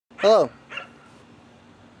Hello.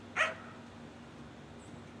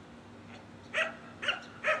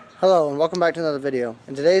 Hello and welcome back to another video.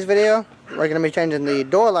 In today's video, we're going to be changing the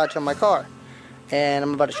door latch on my car. And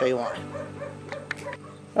I'm about to show you why.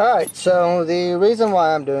 Alright, so the reason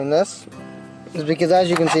why I'm doing this is because, as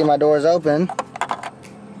you can see, my door is open.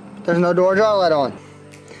 There's no door jar light on.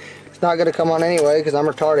 It's not going to come on anyway because I'm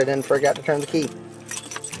retarded and forgot to turn the key.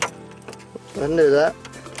 Didn't do that.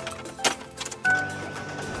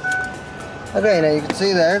 Okay, now you can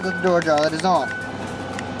see there that the door jar light is on.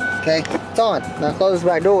 Okay, it's on. Now close the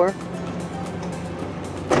back door.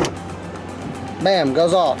 Bam,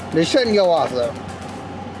 goes off. It shouldn't go off though.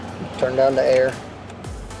 Turn down the air.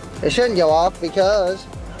 It shouldn't go off because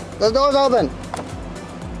the door's open.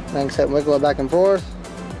 I can sit and wiggle it back and forth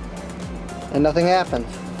and nothing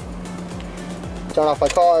happens. Turn off my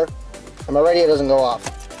car and my radio doesn't go off.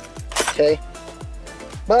 Okay?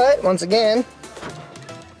 But once again,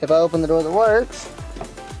 if I open the door that works,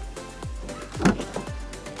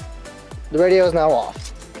 the radio is now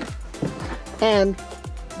off. And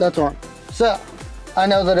that's on. So, I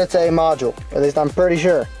know that it's a module. At least I'm pretty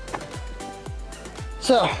sure.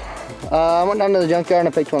 So, I went down to the junkyard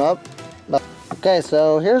and I picked one up. Okay,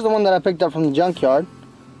 so here's the one that I picked up from the junkyard.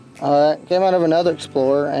 It came out of another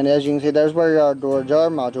Explorer, and as you can see, there's where your door jar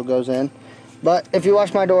module goes in. But if you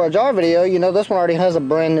watch my door jar video, you know this one already has a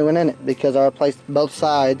brand new one in it because I replaced both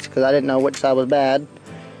sides because I didn't know which side was bad.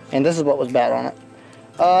 And this is what was bad on it.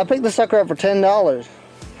 I picked the sucker up for $10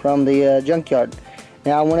 from the junkyard.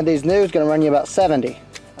 Now one of these new is going to run you about $70.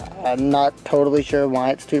 I'm not totally sure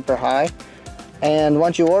why it's super high. And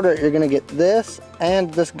once you order it, you're going to get this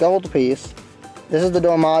and this gold piece. This is the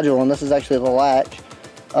door module and this is actually the latch.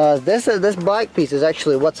 This black piece is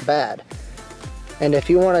actually what's bad. And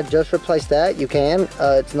if you want to just replace that, you can.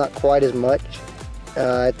 It's not quite as much.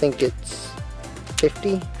 I think it's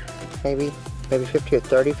 50, maybe 50 or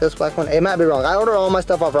 30 for this black one. It might be wrong. I order all my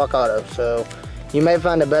stuff off Rock Auto, so you may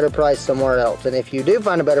find a better price somewhere else. And if you do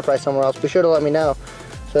find a better price somewhere else, be sure to let me know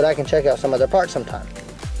so that I can check out some of their parts sometime.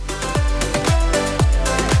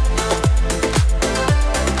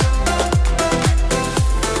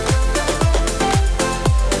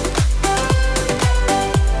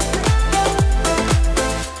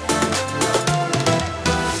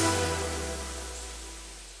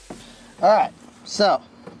 Alright, so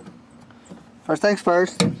first things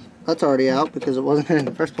first, that's already out because it wasn't in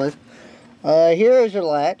the first place. Here is your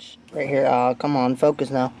latch right here. Come on,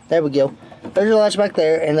 focus now. There we go. There's your latch back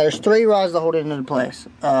there, and there's 3 rods to hold it into place.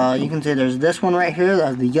 You can see there's this one right here,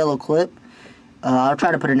 that's the yellow clip. I'll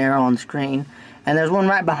try to put an arrow on the screen. And there's one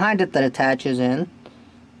right behind it that attaches in.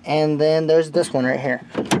 And then there's this one right here.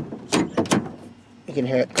 You can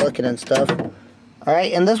hear it clicking and stuff.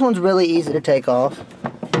 Alright, and this one's really easy to take off.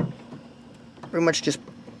 Pretty much just,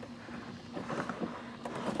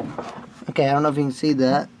 okay, I don't know if you can see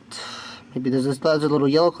that. Maybe there's a little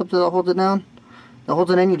yellow clip that holds it down. That holds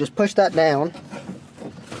it in. You just push that down.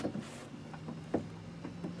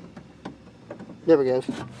 There we go.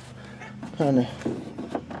 Trying to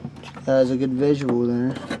get guys a good visual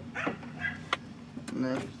there.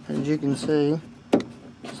 And as you can see,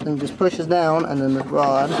 this thing just pushes down, and then the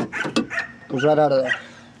rod goes right out of there.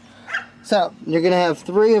 So you're going to have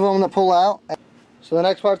 3 of them that pull out. So the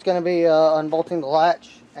next part's going to be unbolting the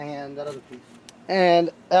latch and that other piece.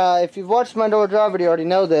 And if you've watched my door jar video, you already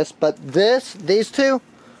know this, but these 2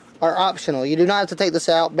 are optional. You do not have to take this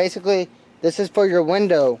out. Basically, this is for your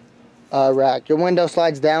window rack. Your window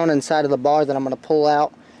slides down inside of the bar that I'm going to pull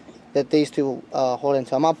out that these 2 hold in.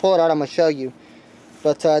 So I'm going to pull it out. I'm going to show you.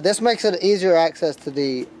 But this makes it easier access to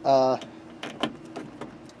the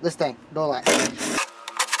this thing, door latch.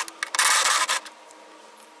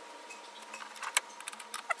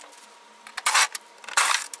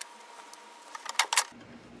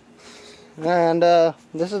 And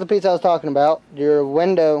this is the piece I was talking about. Your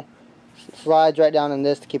window slides right down in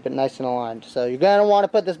this to keep it nice and aligned. So you're going to want to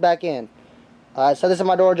put this back in. I said this in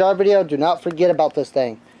my door jar video. Do not forget about this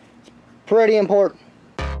thing. It's pretty important.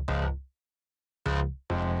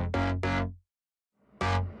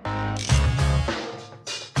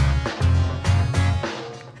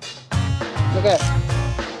 Okay.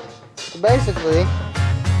 So basically,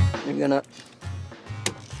 you're going to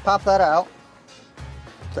pop that out.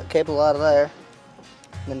 That cable out of there,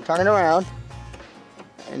 then turn it around,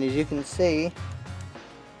 and as you can see,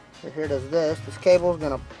 right here does this. This cable is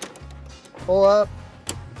going to pull up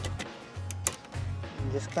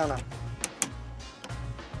and just kind of,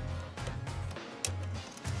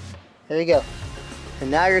 there you go. And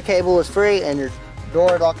now your cable is free and your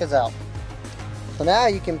door lock is out. So now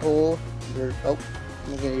you can pull your, oh,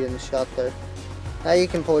 let me get you in the shot there. Now you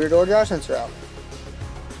can pull your door jar sensor out.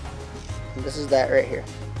 And this is that right here.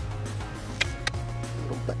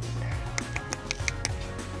 Little button.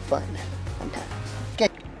 Fun. Sometimes. Okay.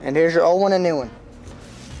 And here's your old one and new one.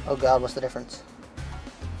 Oh God, what's the difference?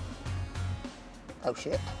 Oh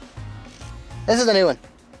shit. This is the new one.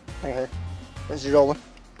 Right here. This is your old one.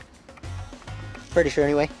 Pretty sure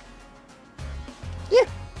anyway. Yeah.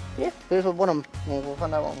 Yeah. Here's one of them. Yeah, we'll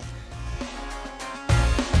find out one.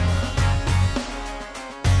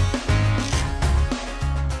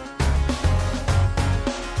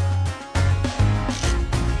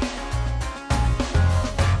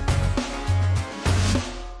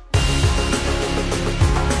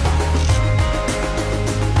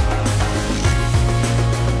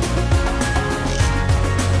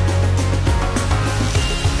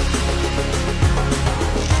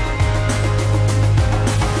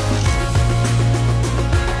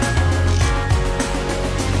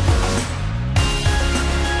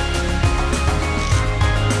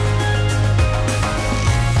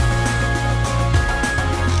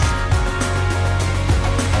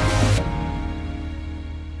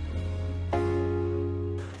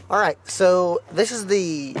 Alright, so this is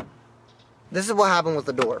what happened with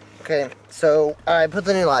the door. Okay, so I put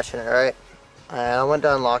the new latch in it, right? And I went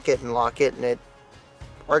to unlock it and lock it, and it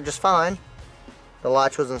worked just fine. The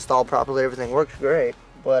latch was installed properly, everything works great.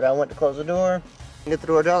 But I went to close the door and get the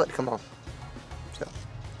door jar to come on. So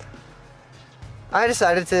I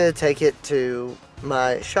decided to take it to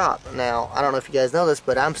my shop. Now, I don't know if you guys know this,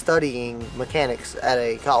 but I'm studying mechanics at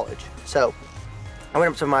a college. So I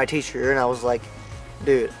went up to my teacher and I was like,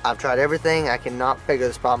 dude, I've tried everything. I cannot figure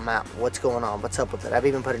this problem out. What's going on? What's up with it? I've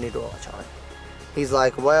even put a new door latch on it. He's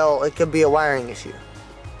like, well, it could be a wiring issue.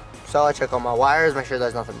 So I check all my wires, make sure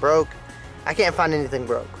there's nothing broke. I can't find anything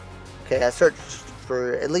broke. Okay, I searched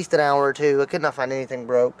for at least an hour or two. I could not find anything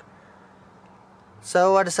broke.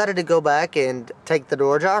 So I decided to go back and take the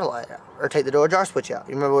door jar light out, or take the door jar switch out.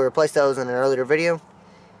 You remember we replaced those in an earlier video?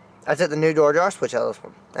 I took the new door jar switch out of this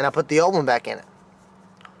one, and I put the old one back in it.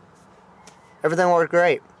 Everything worked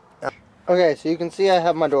great. Okay, so you can see I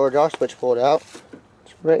have my door jar switch pulled out.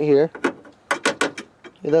 It's right here.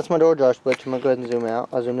 Yeah, that's my door jar switch. I'm going to go ahead and zoom out.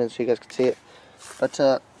 I'll zoom in so you guys can see it. But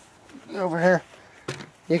over here,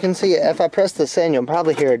 you can see it. If I press this in, you'll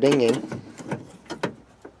probably hear a dinging.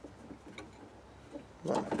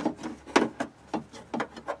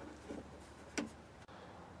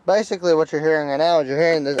 Basically what you're hearing right now is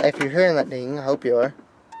if you're hearing that ding, I hope you are.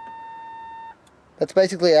 That's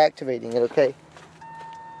basically activating it, okay?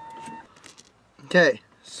 Okay,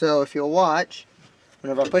 so if you'll watch,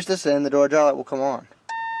 whenever I push this in, the door jar light will come on.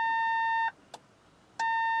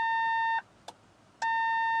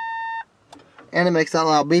 And it makes that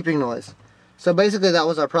loud beeping noise. So basically that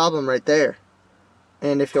was our problem right there.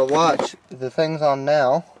 And if you'll watch, the thing's on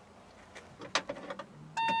now.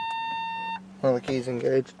 Well, the key's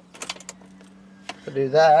engaged. To do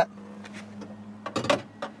that.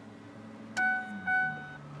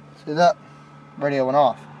 See that? Radio went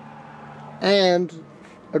off. And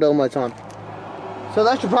our dome light's on. So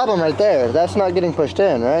that's your problem right there. That's not getting pushed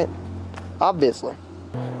in, right? Obviously.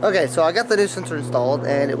 Okay, so I got the new sensor installed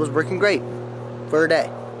and it was working great for a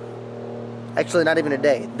day. Actually, not even a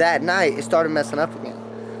day. That night, it started messing up again.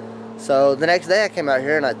 So the next day I came out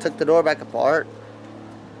here and I took the door back apart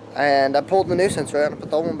and I pulled the new sensor out and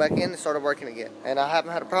put the old one back in and it started working again. And I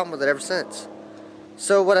haven't had a problem with it ever since.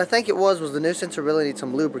 So what I think it was the new sensor really needs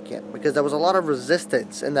some lubricant, because there was a lot of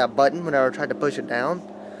resistance in that button whenever I tried to push it down.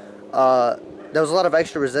 There was a lot of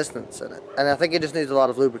extra resistance in it, and I think it just needs a lot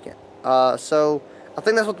of lubricant. So I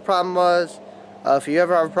think that's what the problem was. If you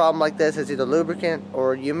ever have a problem like this, it's either lubricant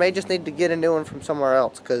or you may just need to get a new one from somewhere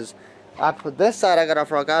else, because I put this side I got off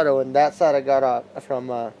Rock Auto and that side I got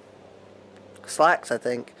from Slacks, I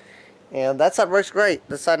think. And that side works great,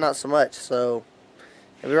 this side not so much. So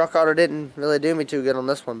maybe Rock Auto didn't really do me too good on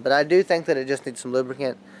this one, but I do think that it just needs some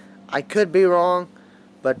lubricant. I could be wrong,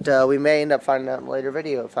 but we may end up finding out in a later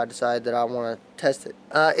video if I decide that I want to test it.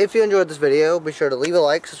 If you enjoyed this video, be sure to leave a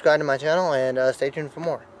like, subscribe to my channel, and stay tuned for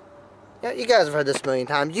more. Yeah, you guys have heard this a million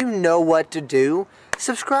times. You know what to do.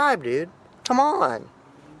 Subscribe, dude. Come on.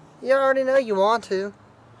 You already know you want to.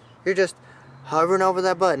 You're just hovering over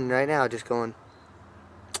that button right now, just going,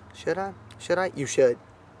 should I? Should I? You should.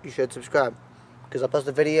 You should subscribe. Because I post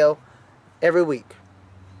a video every week.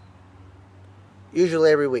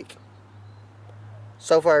 Usually every week.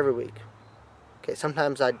 So far every week. Okay,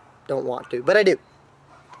 sometimes I don't want to, but I do.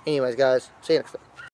 Anyways, guys, see you next time.